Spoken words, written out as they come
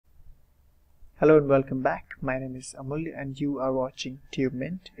Hello and welcome back. My name is Amulya and you are watching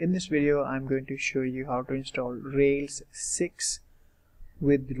TubeMint. In this video I'm going to show you how to install Rails 6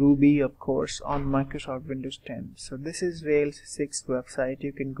 with Ruby, of course, on Microsoft Windows 10. So this is Rails 6 website.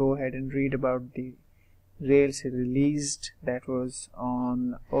 You can go ahead and read about the Rails released that was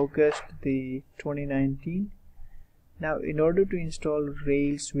on August 2019. Now in order to install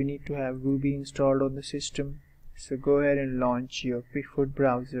Rails we need to have Ruby installed on the system. So go ahead and launch your preferred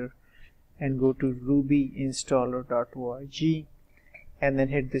browser and go to rubyinstaller.org and then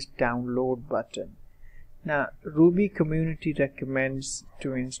hit this download button. Now Ruby community recommends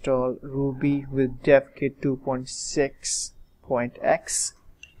to install Ruby with devkit 2.6.x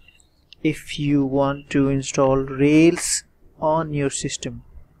if you want to install Rails on your system.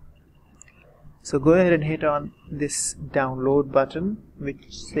 So go ahead and hit on this download button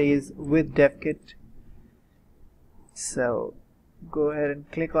which says with devkit. So go ahead and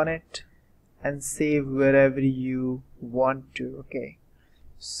click on it and save wherever you want to. Okay,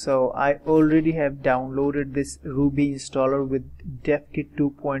 so I already have downloaded this Ruby installer with devkit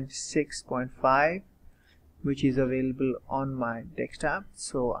 2.6.5 which is available on my desktop.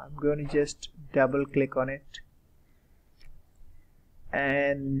 So I'm going to just double click on it,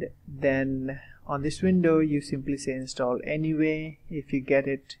 and then on this window you simply say install anyway if you get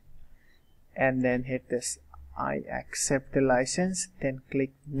it, and then hit this I accept the license, then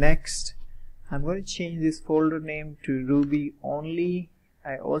click next. I'm going to change this folder name to Ruby only.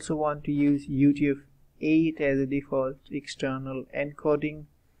 I also want to use UTF-8 as a default external encoding.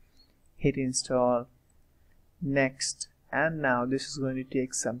 Hit install, next, and now this is going to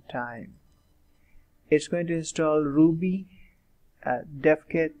take some time. It's going to install Ruby,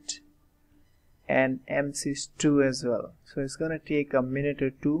 devkit and MSys2 as well. So it's going to take a minute or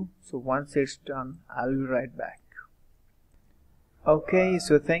two. So once it's done, I'll be right back. Okay,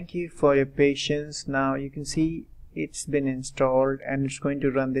 so thank you for your patience. Now you can see it's been installed and it's going to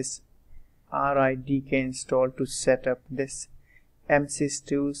run this RIDK install to set up this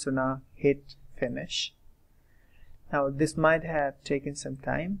MSys2. So now hit finish. Now this might have taken some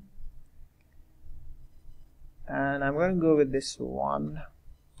time, and I'm going to go with this one,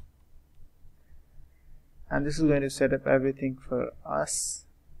 and this is going to set up everything for us.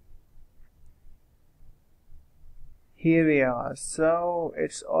 Here we are. So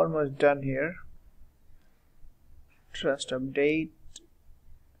it's almost done here. Trust update.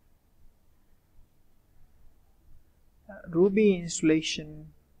 Ruby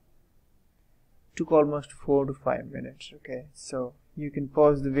installation took almost 4 to 5 minutes. Okay, so you can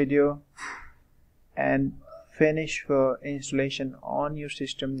pause the video and finish for installation on your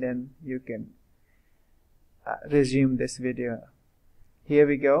system, then you can resume this video. Here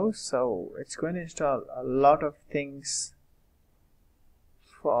we go. So it's going to install a lot of things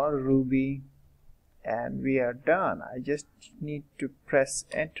for Ruby and we are done. I just need to press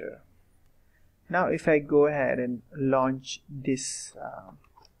enter. Now if I go ahead and launch this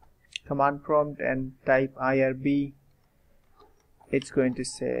command prompt and type IRB, it's going to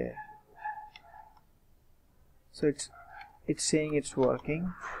say, so it's saying it's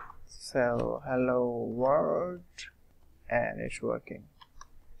working. So hello world, and it's working.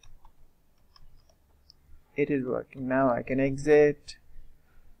 It is working. Now I can exit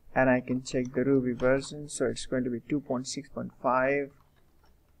and I can check the Ruby version. So it's going to be 2.6.5.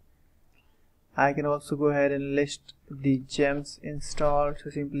 I can also go ahead and list the gems installed. So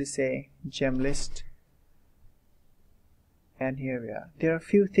simply say gem list, and here we are. There are a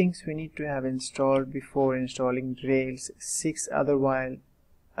few things we need to have installed before installing Rails 6, otherwise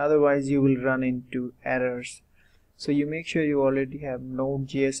you will run into errors. So you make sure you already have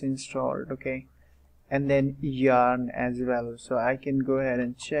Node.js installed, okay, and then Yarn as well. So I can go ahead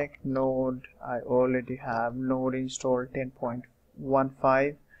and check Node. I already have Node installed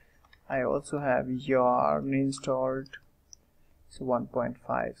 10.15. I also have Yarn installed, so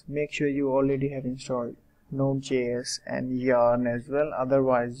 1.5. Make sure you already have installed Node.js and Yarn as well,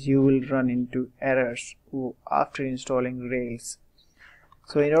 otherwise you will run into errors after installing Rails.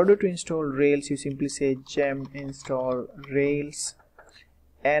 So in order to install Rails, you simply say gem install Rails,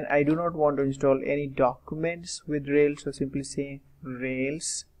 and I do not want to install any documents with Rails, so simply say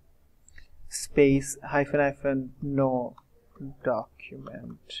Rails space -- no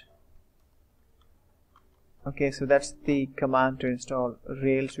document. Okay, so that's the command to install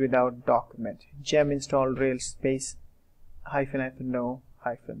Rails without document. Gem install Rails space -- no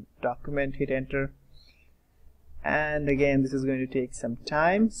document. Hit enter. And again this is going to take some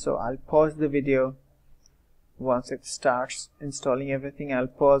time, so I'll pause the video. Once it starts installing everything, I'll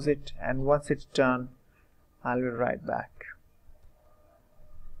pause it, and once it's done I'll be right back.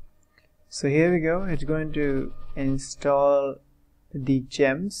 So here we go. It's going to install the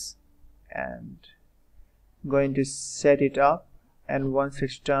gems and going to set it up, and once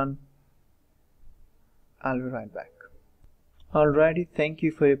it's done I'll be right back. Alrighty, thank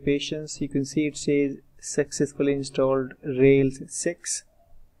you for your patience. You can see it says successfully installed Rails 6.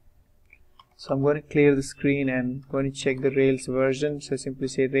 So I'm going to clear the screen and going to check the Rails version. So simply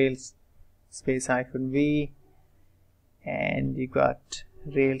say Rails space -v and you got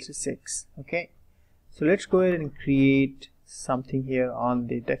Rails 6. Okay, so let's go ahead and create something here on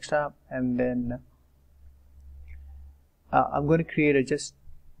the desktop, and then I'm going to create just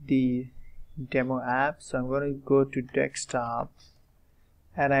the demo app. So I'm going to go to desktop,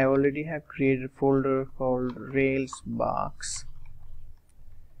 and I already have created a folder called Rails box,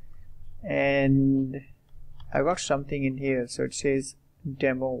 and I got something in here. So it says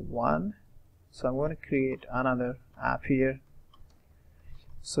demo 1. So I'm going to create another app here.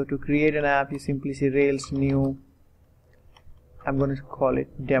 So to create an app, you simply say Rails new. I'm going to call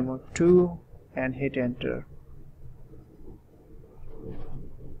it demo 2 and hit enter.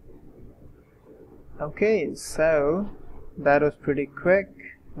 Okay, so that was pretty quick.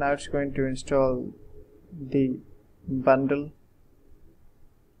 Now it's going to install the bundle.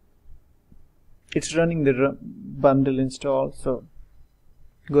 It's running the bundle install, so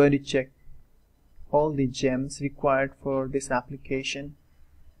going to check all the gems required for this application,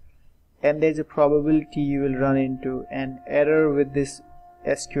 and there's a probability you will run into an error with this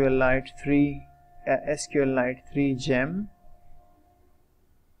SQLite 3 gem.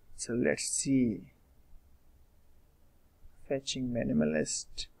 So let's see. Fetching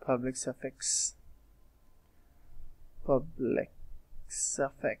minimalist public suffix.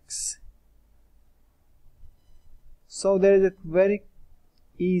 So there is a very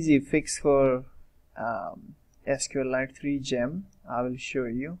easy fix for SQLite 3 gem. I will show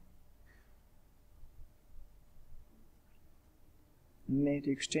you.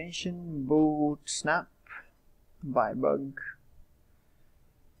 Native extension, boot, snap, by bug.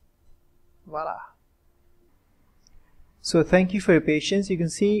 Voila. So thank you for your patience. You can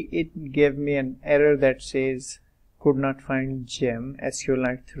see it gave me an error that says could not find gem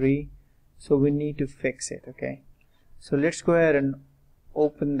SQLite 3. So we need to fix it. Okay. So let's go ahead and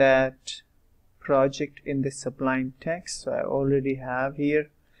open that project in the Sublime text. So I already have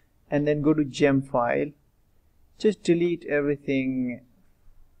here, and then go to gem file. Just delete everything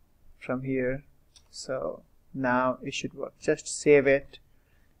from here. So now it should work. Just save it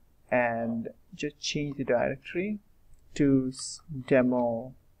and just change the directory to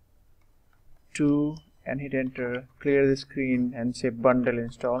demo 2 and hit enter. Clear the screen and say bundle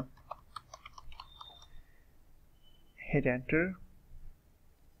install. Hit enter.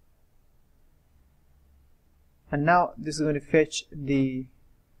 And now this is going to fetch the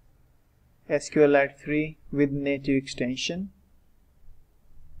SQLite 3 with native extension.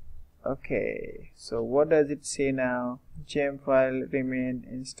 Okay, so what does it say now? Gem file remain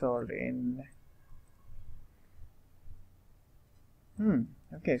installed in.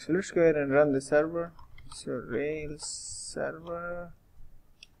 Okay, so let's go ahead and run the server. So Rails server.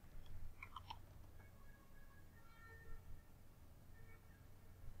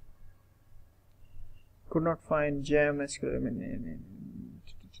 Could not find gem SQL.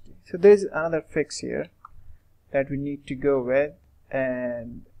 So there is another fix here that we need to go with,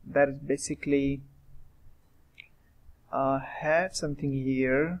 and that is basically have something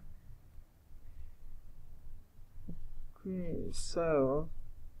here. Okay, so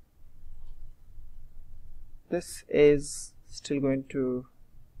this is still going to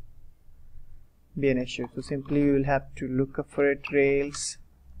be an issue. So simply we will have to look up for it. Rails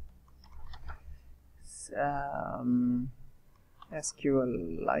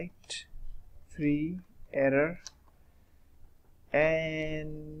SQLite 3 error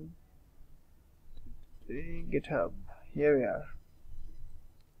and GitHub. Here we are.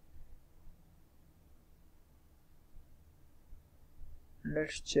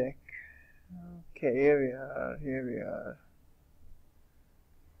 Let's check. Okay, here we are.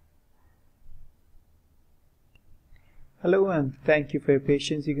 Hello and thank you for your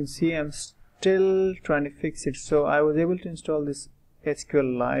patience. You can see I'm still trying to fix it. So I was able to install this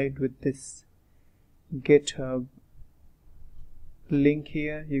SQLite with this GitHub link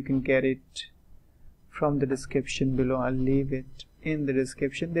here. You can get it from the description below. I'll leave it in the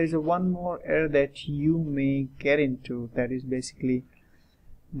description. There's one more error that you may get into, that is basically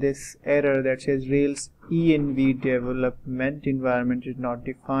this error that says Rails env development environment is not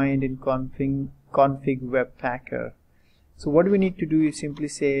defined in config webpacker. So what we need to do is simply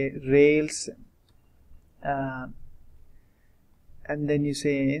say Rails and then you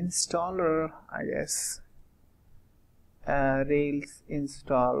say installer, I guess, Rails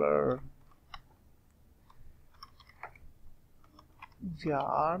installer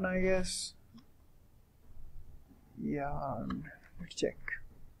yarn, I guess, yarn, let's check,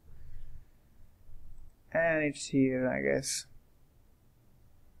 and it's here, I guess.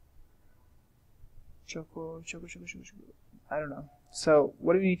 Choco, I don't know. So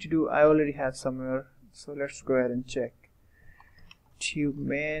what do we need to do? I already have somewhere, so let's go ahead and check.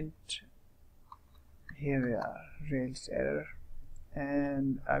 Tubement, here we are, Rails error,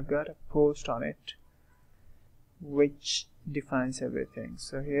 and I've got a post on it which defines everything.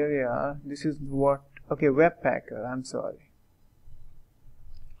 So here we are, this is what, okay, Webpacker, I'm sorry.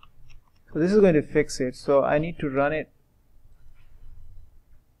 So this is going to fix it, so I need to run it.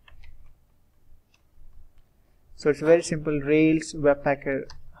 So it's very simple, Rails Webpacker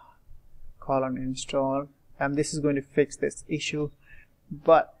 :install, and this is going to fix this issue,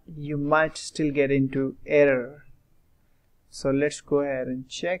 but you might still get into error. So let's go ahead and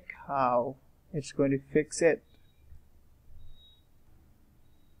check how it's going to fix it.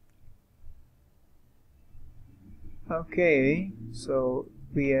 Okay, so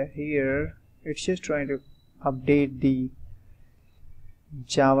we are here. It's just trying to update the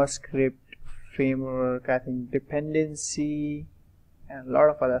JavaScript framework, I think dependency and a lot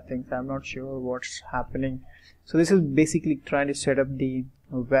of other things. I'm not sure what's happening. So this is basically trying to set up the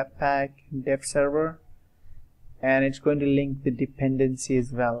Webpack dev server, and it's going to link the dependency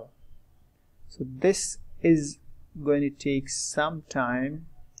as well. So this is going to take some time.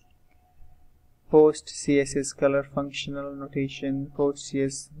 Post CSS color functional notation, post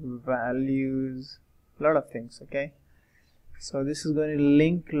CSS values, a lot of things. Okay, so this is going to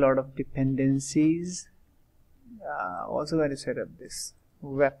link a lot of dependencies. Also going to set up this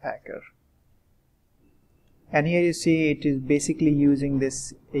Webpacker, and here you see it is basically using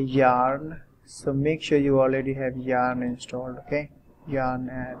this yarn. So make sure you already have yarn installed. Okay, yarn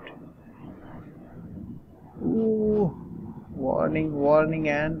add. Ooh, warning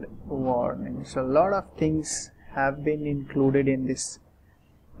and warning. So a lot of things have been included in this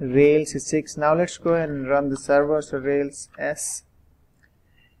Rails 6. Now let's go ahead and run the server. So Rails S,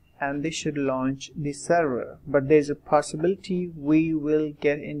 and this should launch the server, but there's a possibility we will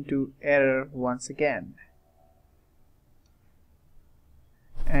get into error once again,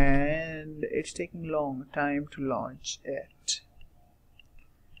 and it's taking long time to launch it.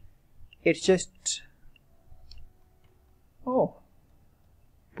 It's just, oh,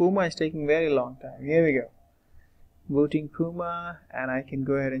 Puma is taking very long time. Here we go, booting Puma, and I can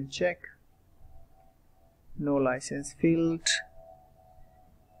go ahead and check. No license field.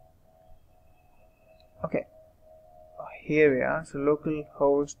 Okay, here we are. So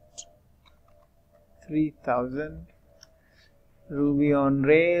localhost 3000, Ruby on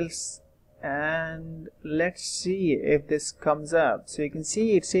Rails, and let's see if this comes up. So you can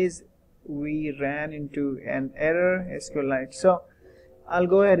see it says we ran into an error, SQLite. So I'll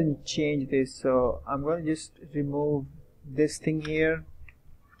go ahead and change this. So I'm going to just remove this thing here,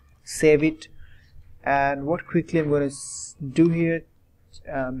 save it, and what quickly I'm going to do here,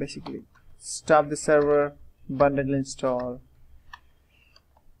 basically stop the server, bundle install,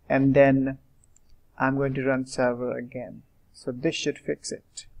 and then I'm going to run server again. So this should fix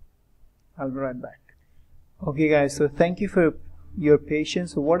it. I'll be right back. Okay guys, so thank you for your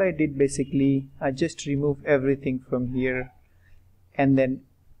patience. So what I did, basically I just removed everything from here, and then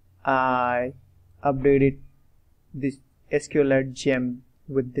I updated this SQLite gem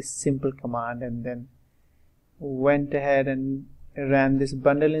with this simple command, and then went ahead and ran this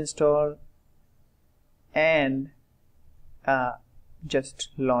bundle install and just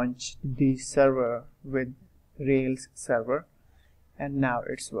launched the server with Rails server, and now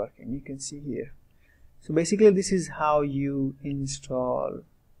it's working. You can see here. So basically this is how you install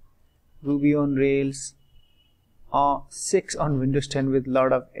Ruby on Rails 6 on Windows 10 with a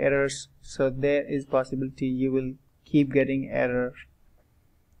lot of errors. So there is possibility you will keep getting error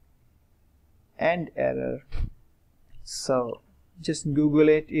and error. So just Google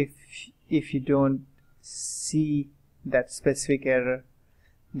it if you don't see that specific error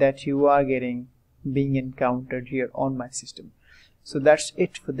that you are getting being encountered here on my system. So that's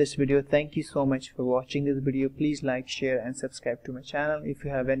it for this video. Thank you so much for watching this video. Please like, share and subscribe to my channel. If you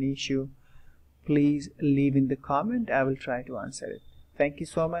have any issue, please leave in the comment. I will try to answer it. Thank you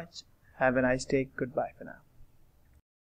so much. Have a nice day. Goodbye for now.